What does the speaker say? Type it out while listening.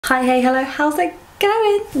Hi, hey, hello, how's it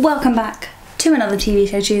going? Welcome back to another TV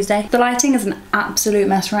Show Tuesday. The lighting is an absolute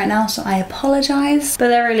mess right now, so I apologise, but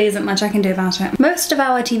there really isn't much I can do about it. Most of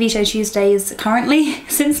our TV Show Tuesdays currently,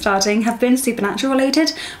 since starting, have been supernatural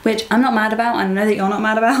related, which I'm not mad about, and I know that you're not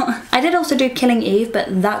mad about. I did also do Killing Eve,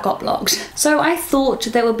 but that got blocked. So I thought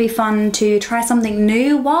that it would be fun to try something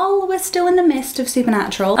new while we're still in the midst of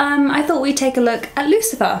supernatural. I thought we'd take a look at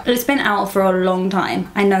Lucifer. It's been out for a long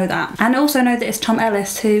time, I know that. And I also know that it's Tom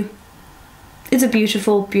Ellis, who is a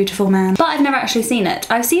beautiful, beautiful man. But I've never actually seen it.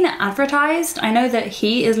 I've seen it advertised. I know that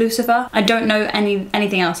he is Lucifer. I don't know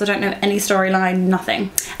anything else. I don't know any storyline,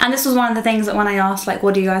 nothing. And this was one of the things that when I asked, like,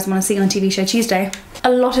 what do you guys want to see on TV Show Tuesday? A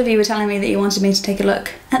lot of you were telling me that you wanted me to take a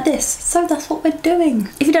look at this. So that's what we're doing.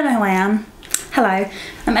 If you don't know who I am, hello,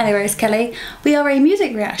 I'm Ellierose Kelly. We are a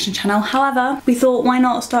music reaction channel. However, we thought, why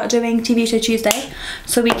not start doing TV Show Tuesday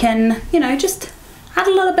so we can, you know, just add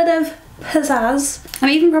a little bit of pizzazz. I'm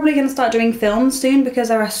even probably going to start doing films soon because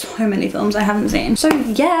there are so many films I haven't seen. So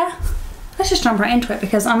yeah, let's just jump right into it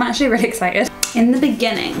because I'm actually really excited. In the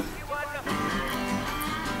beginning,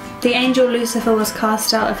 the angel Lucifer was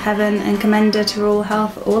cast out of heaven and commended to rule hell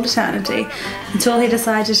for all eternity until he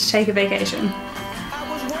decided to take a vacation.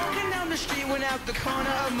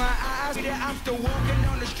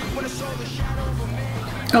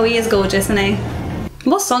 Oh, he is gorgeous, isn't he?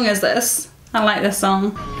 What song is this? I like this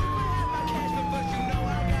song.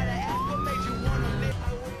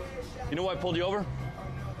 You know why I pulled you over?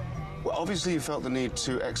 Well, obviously you felt the need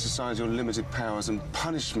to exercise your limited powers and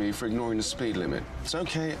punish me for ignoring the speed limit. It's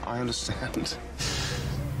okay, I understand.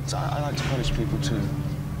 So I like to punish people too.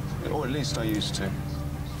 Or at least I used to.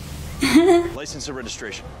 License or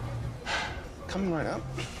registration? Coming right up.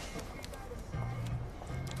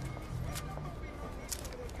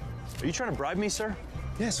 Are you trying to bribe me, sir?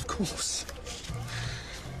 Yes, of course.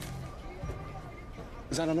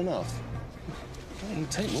 Is that not enough?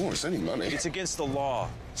 Don't take more, it's only money. It's against the law,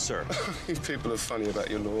 sir. You people are funny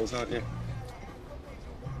about your laws, aren't you?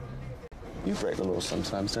 You break the law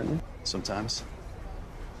sometimes, don't you? Sometimes.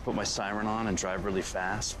 Put my siren on and drive really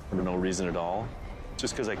fast for no reason at all.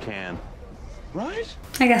 Just because I can. Right?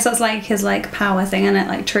 I guess that's like his power thing, isn't it?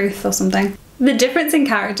 Like truth or something. The difference in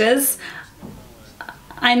characters,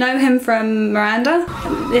 I know him from Miranda.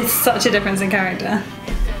 It's such a difference in character.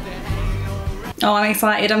 Oh, I'm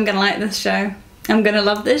excited. I'm gonna like this show. I'm gonna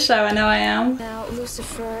love this show, I know I am. Now,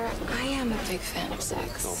 Lucifer, I am a big fan of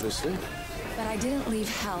sex. Obviously. But I didn't leave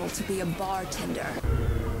hell to be a bartender.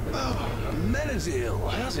 Oh, Menadil,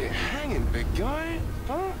 how's it hanging, big guy?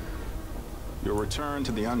 Huh? Your return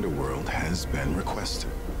to the underworld has been requested.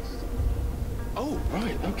 Oh,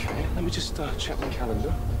 right, okay. Let me just check my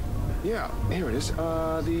calendar. Yeah, here it is.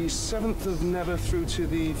 The 7th of Never through to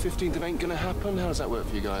the 15th of Ain't Gonna Happen. How does that work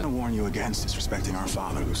for you guys? I warn you against disrespecting our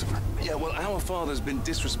father, Lucifer. Yeah, well, our father's been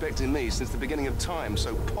disrespecting me since the beginning of time,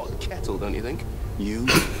 so pot kettle, don't you think? You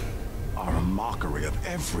are a mockery of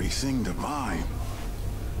everything divine.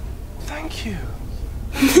 Thank you.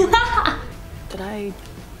 Did I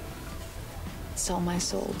sell my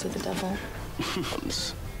soul to the devil?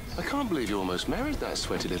 Once. I can't believe you almost married that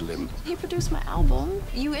sweaty little imp. He produced my album.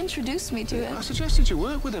 You introduced me to it. I suggested you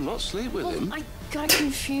work with him, not sleep with him. I got And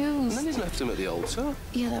confused. then he's left him at the altar.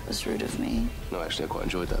 Yeah, that was rude of me. No, actually, I quite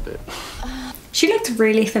enjoyed that bit. She looked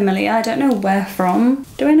really familiar. I don't know where from.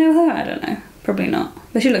 Do I know her? I don't know. Probably not.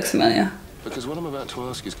 But she looks familiar. Because what I'm about to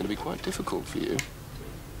ask you is going to be quite difficult for you.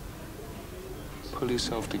 Pull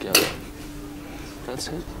yourself together. That's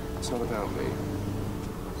it. It's not about me.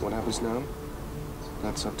 What happens now?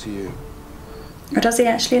 That's up to you. Or does he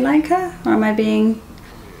actually like her? Or am I being...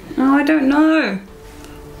 Oh, I don't know.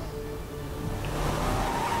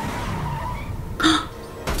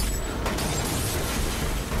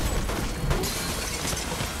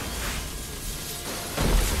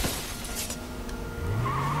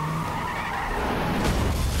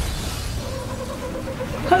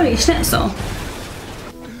 Holy schnitzel.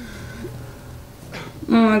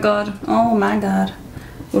 Oh my god. Oh my god.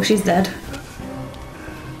 Well, she's dead.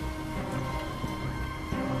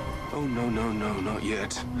 Oh, no, not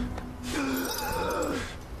yet.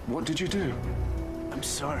 What did you do? I'm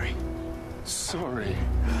sorry. Sorry.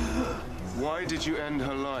 Why did you end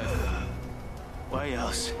her life? Why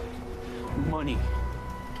else? Money.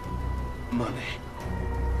 Money.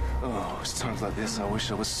 Oh, it's times like this I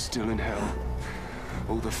wish I was still in hell.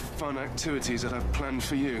 All the fun activities that I've planned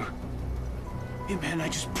for you. Hey man, I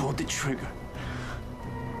just pulled the trigger.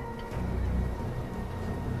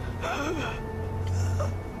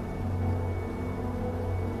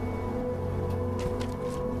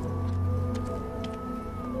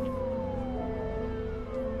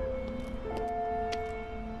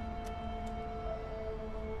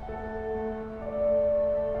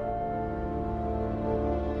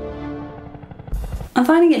 I'm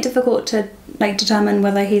finding it difficult to like determine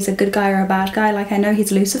whether he's a good guy or a bad guy. Like I know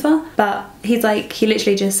he's Lucifer, but he's like, he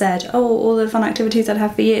literally just said, oh, all the fun activities I'd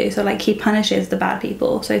have for you. So like he punishes the bad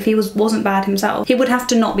people. So if he wasn't bad himself, he would have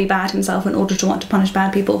to not be bad himself in order to want to punish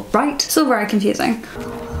bad people, right? Still very confusing.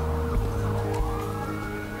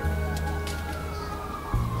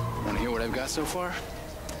 Want to hear what I've got so far?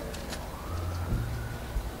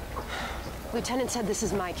 Lieutenant said this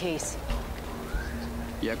is my case.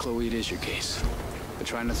 Yeah, Chloe, it is your case. But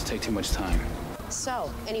try not to take too much time.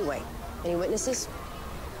 So, anyway, any witnesses?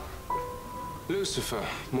 Lucifer,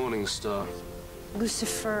 Morning Star.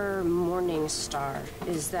 Lucifer Morningstar.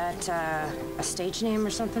 Is that a stage name or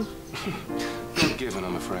something? Not given,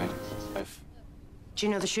 I'm afraid. Do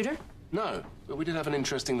you know the shooter? No, but we did have an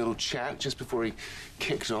interesting little chat just before he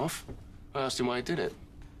kicked off. I asked him why he did it.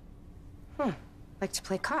 Like to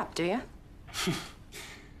play cop, do you?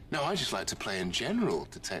 No, I just like to play in general,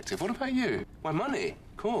 detective. What about you? Why, money,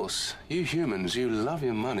 of course. You humans, you love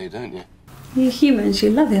your money, don't you? You humans, you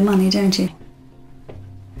love your money, don't you?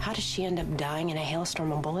 How does she end up dying in a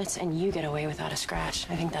hailstorm of bullets and you get away without a scratch?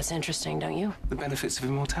 I think that's interesting, don't you? The benefits of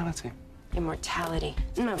immortality. Immortality.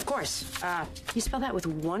 No, of course. You spell that with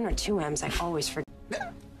 1 or 2 M's, I always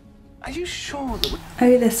forget. Are you sure that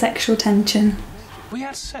Oh, the sexual tension. we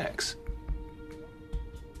had sex?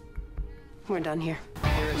 We're done here.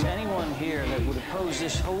 There is anyone here that would oppose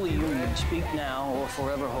this holy union, speak now or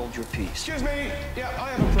forever hold your peace. Excuse me. Yeah, I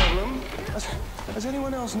have a problem. Has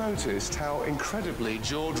anyone else noticed how incredibly,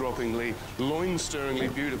 jaw-droppingly, loin-stirringly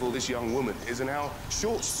beautiful this young woman is, and how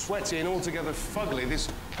short, sweaty, and altogether fugly this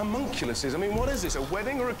homunculus is? I mean, what is this, a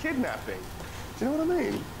wedding or a kidnapping? Do you know what I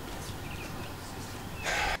mean?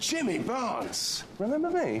 Jimmy Barnes. Remember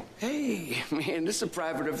me? Hey, man, this is a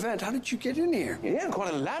private event. How did you get in here? Yeah,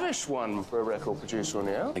 quite a lavish one for a record producer on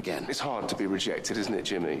the out. Again. It's hard to be rejected, isn't it,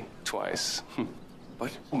 Jimmy? Twice.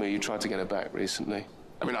 What? Me, you tried to get her back recently.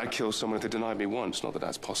 I mean, I'd kill someone if they denied me once, not that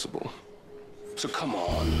that's possible. So come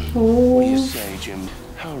on. What do you say, Jim?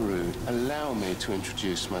 How rude. Allow me to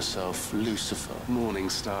introduce myself, Lucifer, Morning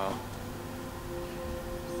Star.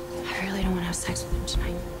 I really don't want to have sex with him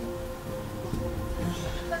tonight.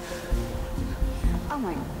 Oh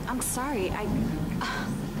my, I'm sorry. I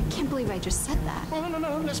can't believe I just said that. Well,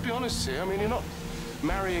 no, let's be honest here. I mean, you're not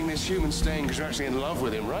marrying this human stain because you're actually in love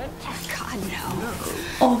with him, right? Oh, God, no.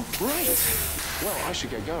 Oh, Right. Well, I should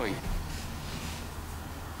get going.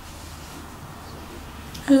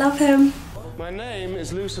 I love him. My name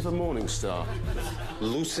is Lucifer Morningstar.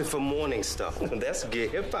 Lucifer Morningstar. That's a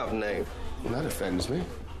good hip-hop name. Well, that offends me.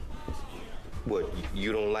 What,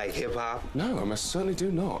 you don't like hip-hop? No, I most certainly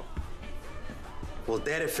do not. Well,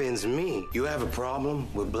 that offends me. You have a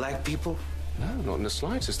problem with black people? No, not in the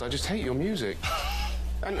slightest. I just hate your music.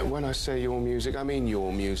 And when I say your music, I mean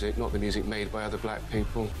your music, not the music made by other black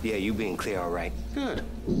people. Yeah, you being clear, all right. Good.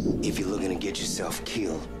 If you're looking to get yourself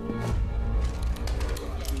killed.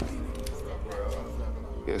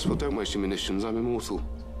 Yes, well, don't waste your munitions. I'm immortal.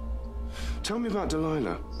 Tell me about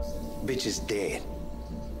Delilah. Bitch is dead.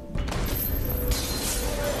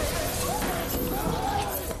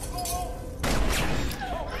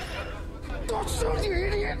 Don't shoot, you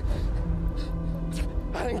idiot!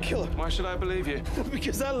 I didn't kill her. Why should I believe you?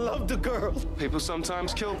 Because I love the girl. People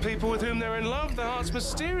sometimes kill people with whom they're in love. Their heart's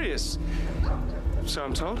mysterious. So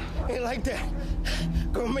I'm told. Ain't like that.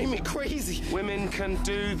 Girl made me crazy. Women can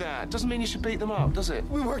do that. Doesn't mean you should beat them up, does it?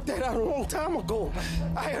 We worked that out a long time ago.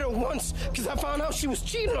 I had her once because I found out she was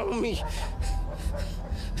cheating on me.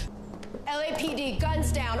 LAPD,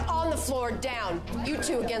 guns down, on the floor, down. You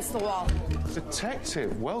two against the wall.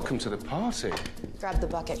 Detective, welcome to the party. Grab the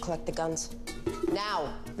bucket, collect the guns.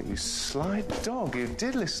 Now. You sly dog, you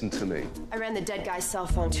did listen to me. I ran the dead guy's cell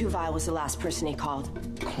phone. Tuvi was the last person he called.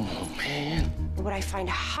 Come on, man. What I find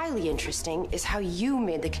highly interesting is how you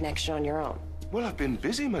made the connection on your own. Well, I've been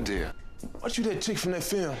busy, my dear. Aren't you that chick from that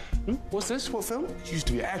film? What's this? What film? She used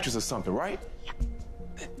to be an actress or something, right?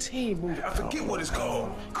 The teen. I forget what it's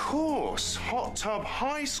called. Of course. Hot Tub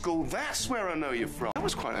High School. That's where I know you from. That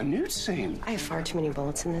was quite a nude scene. I have far too many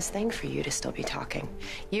bullets in this thing for you to still be talking.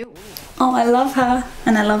 You... Oh, I love her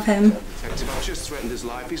and I love him. Detective, I've just threatened his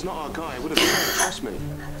life. He's not our guy. Would have been, trust me.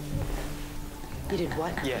 You did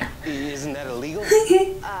what? Yeah, isn't that illegal?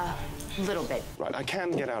 Little bit. Right, I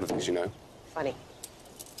can get out of this, you know. Funny.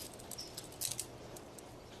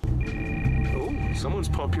 Oh, someone's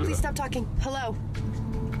popular. Please stop talking. Hello.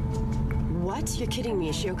 What? You're kidding me.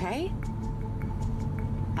 Is she okay?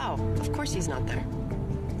 Oh, of course he's not there.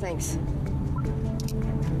 Thanks.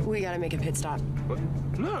 We gotta make a pit stop. What?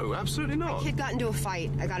 No, absolutely not. Kid got into a fight.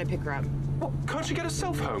 I gotta pick her up. What, can't you get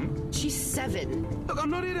herself home? She's 7. Look, I'm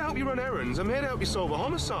not here to help you run errands. I'm here to help you solve a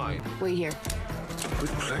homicide. Wait here.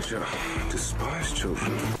 With pleasure. Despise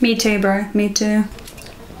children. Me too, bro. Me too.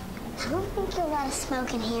 I don't think there's a lot of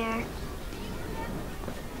smoke in here.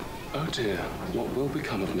 Oh dear, what will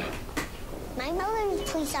become of me? My mother is a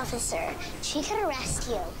police officer. She could arrest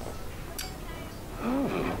you.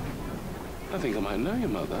 Oh, I think I might know your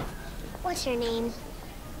mother. What's your name?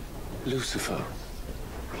 Lucifer.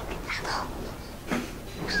 Apple.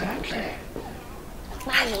 Exactly.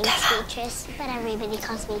 My name's Beatrice, but everybody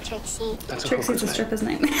calls me Trixie. That's Trixie's a stripper's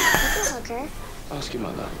name. What's a hooker? Ask your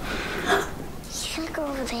mother. See that girl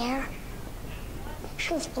over there?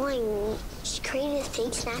 She was bullying me. She created a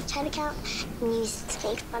fake Snapchat account and used it to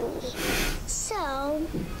make fun of me. So,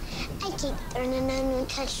 I keep learning a new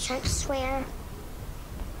touch to swear.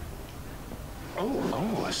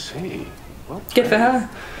 Oh, I see. Well, Good for her.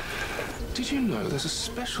 did you know there's a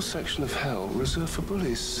special section of hell reserved for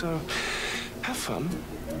bullies? So, have fun.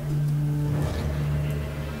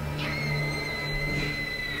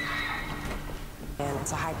 And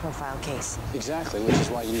it's a high-profile case. Exactly, which is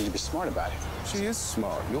why you need to be smart about it. She is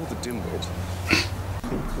smart. You're the dimwit.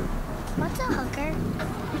 What's a hooker?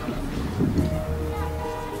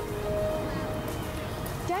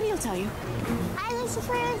 Daddy will tell you. Hi,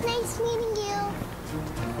 Lucifer. It was nice meeting you.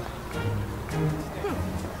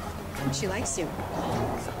 She likes you.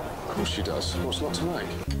 Of course she does. What's not to like?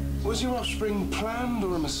 Was your offspring planned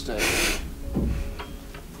or a mistake?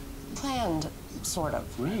 Planned, sort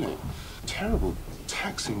of. Really? Terrible,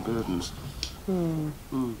 taxing burdens.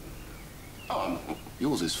 Oh,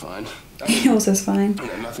 yours is fine. Yours is fine. You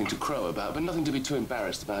know, nothing to crow about, but nothing to be too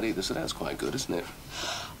embarrassed about either, so that's quite good, isn't it?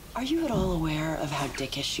 Are you at all aware of how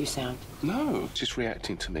dickish you sound? No, just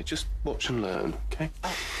reacting to me. Just watch and learn, okay?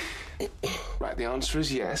 Right, the answer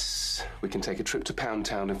is yes. We can take a trip to Pound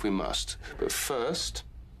Town if we must. But first,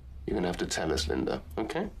 you're gonna have to tell us, Linda,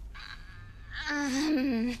 okay?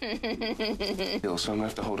 Also, I'm gonna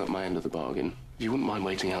have to hold up my end of the bargain. If you wouldn't mind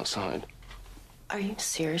waiting outside. Are you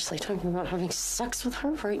seriously talking about having sex with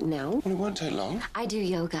her right now? Well, it won't take long. I do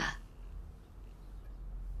yoga.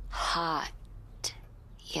 Hot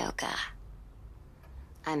yoga.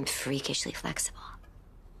 I'm freakishly flexible.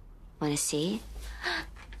 Want to see?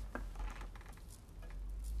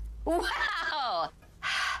 Wow!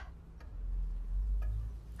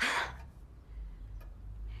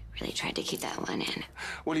 Really tried to keep that one in.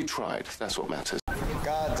 Well, you tried. That's what matters.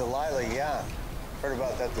 God, Delilah, yeah. Heard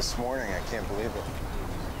about that this morning. I can't believe it.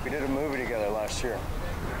 We did a movie together last year.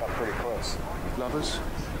 Got pretty close. Lovers?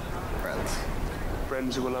 Friends.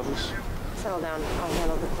 Friends who were lovers? Settle down. I'll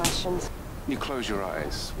handle the questions. You close your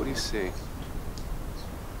eyes. What do you see?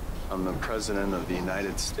 I'm the President of the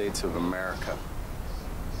United States of America.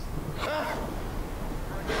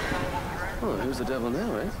 Oh, who's the devil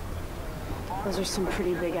now, eh? Those are some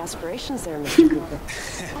pretty big aspirations there, Mr. Cooper.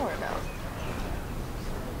 Oh, no.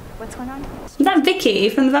 What's going on? Is that Vicky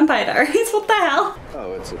from the Vampire Diaries? What the hell?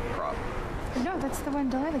 Oh, it's a prop. No, that's the one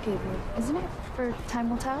Delilah gave me, isn't it? For Time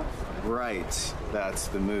Will Tell? Right. That's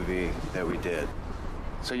the movie that we did.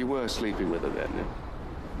 So you were sleeping with her then, yeah?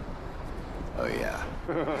 Oh, yeah.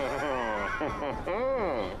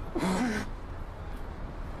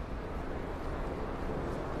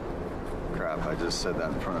 Crap, I just said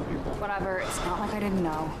that in front of people. Whatever, it's not like I didn't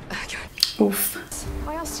know. Oof.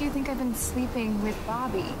 Why else do you think I've been sleeping with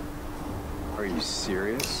Bobby? Are you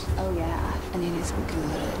serious? Oh yeah, and it is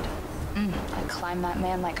good. I climb that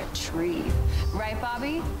man like a tree. Right,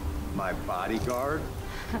 Bobby? My bodyguard?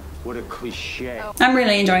 What a cliche. I'm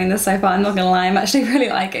really enjoying this so far, I'm not gonna lie. I'm actually really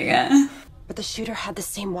liking it. But the shooter had the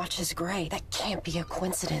same watch as Gray. That can't be a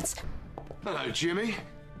coincidence. Hello, Jimmy.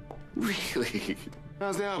 Really?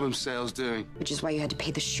 How's the album sales doing? Which is why you had to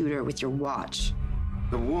pay the shooter with your watch.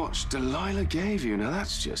 The watch Delilah gave you. Now,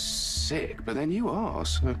 that's just sick. But then you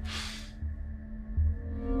asked. So...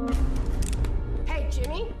 Hey,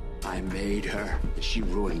 Jimmy? I made her. She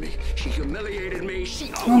ruined me. She humiliated me.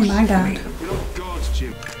 She Oh my god. You're not God,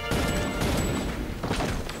 Jim.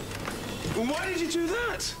 Well, why did you do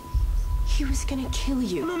that? He was gonna kill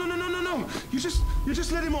you. No. You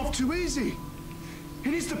just let him off too easy. He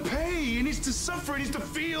needs to pay. He needs to suffer. He needs to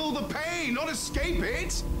feel the pain, not escape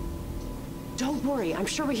it. Don't worry. I'm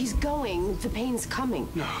sure where he's going, the pain's coming.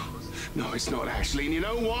 No, it's not actually. And you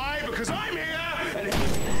know why? Because I'm here. And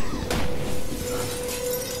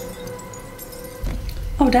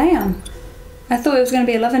Oh damn. I thought it was going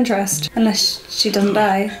to be a love interest. Unless she doesn't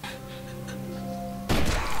die.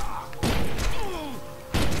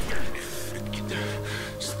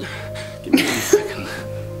 Give me 1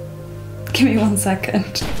 second. Give me 1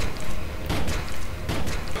 second.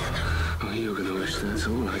 Oh,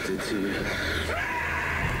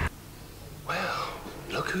 Well,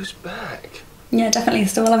 look who's back. Yeah, definitely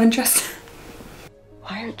still a love interest.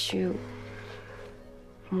 Why aren't you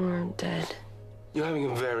more dead? You're having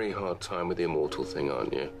a very hard time with the immortal thing,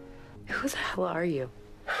 aren't you? Who the hell are you?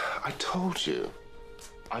 I told you.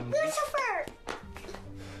 I'm Lucifer!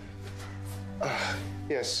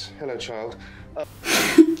 Yes, hello, child.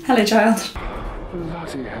 Hello, child.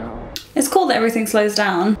 Bloody hell. It's cool that everything slows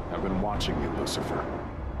down. I've been watching you, Lucifer.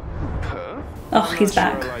 Huh? Oh, he's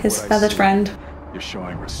back. His feathered friend. You're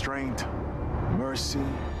showing restraint, mercy.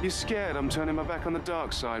 You're scared I'm turning my back on the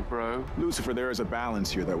dark side, bro. Lucifer, there is a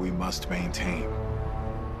balance here that we must maintain.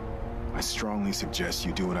 I strongly suggest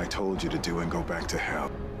you do what I told you to do and go back to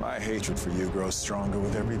hell. My hatred for you grows stronger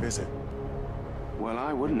with every visit. Well,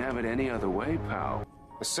 I wouldn't have it any other way, pal.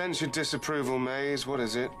 A sense your disapproval, Maze. What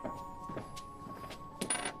is it?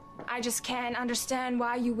 I just can't understand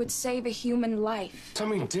why you would save a human life.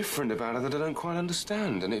 Something different about her that I don't quite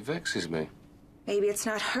understand, and it vexes me. Maybe it's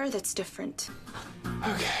not her that's different.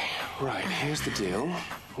 Okay, right, here's the deal.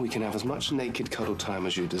 We can have as much naked cuddle time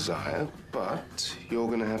as you desire, but you're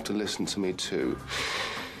gonna have to listen to me too.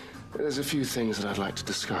 There's a few things that I'd like to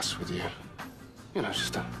discuss with you. You know,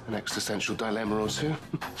 just an existential dilemma or two.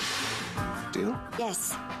 Deal?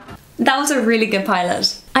 Yes. That was a really good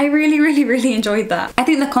pilot. I really enjoyed that. I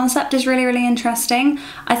think the concept is really interesting.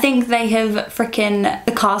 I think they have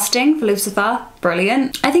the casting for Lucifer,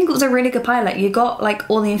 brilliant. I think it was a really good pilot. You got like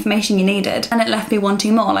all the information you needed and it left me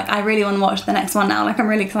wanting more. Like I really want to watch the next one now. Like I'm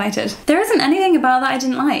really excited. There isn't anything about that I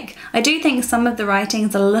didn't like. I do think some of the writing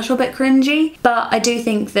is a little bit cringy, but I do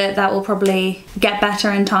think that that will probably get better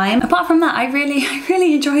in time. Apart from that, I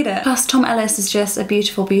really enjoyed it. Plus Tom Ellis is just a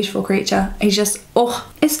beautiful creature. He's just, oh,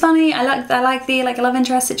 it's funny. I like the love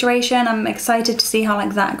interest situation. I'm excited to see how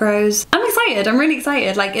like that grows. I'm excited. I'm really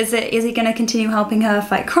excited. Like, is he gonna continue helping her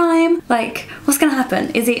fight crime? Like, what's gonna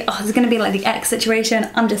happen? Is it gonna be like the X situation?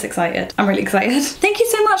 I'm just excited. I'm really excited. Thank you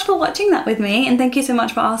so much for watching that with me, and thank you so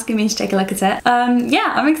much for asking me to take a look at it.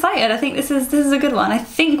 Yeah, I'm excited. I think this is a good one. I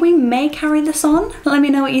think we may carry this on. Let me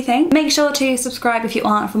know what you think. Make sure to subscribe if you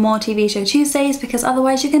aren't for more TV Show Tuesdays, because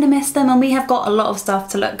otherwise you're gonna miss them, and we have got a lot of stuff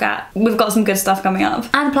to look at. We've got some good stuff coming up.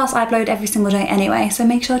 And plus I upload every single day anyway, so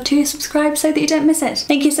make sure to subscribe so that you don't miss it.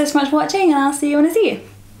 Thank you so much for watching, and I'll see you when I see you.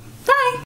 Bye!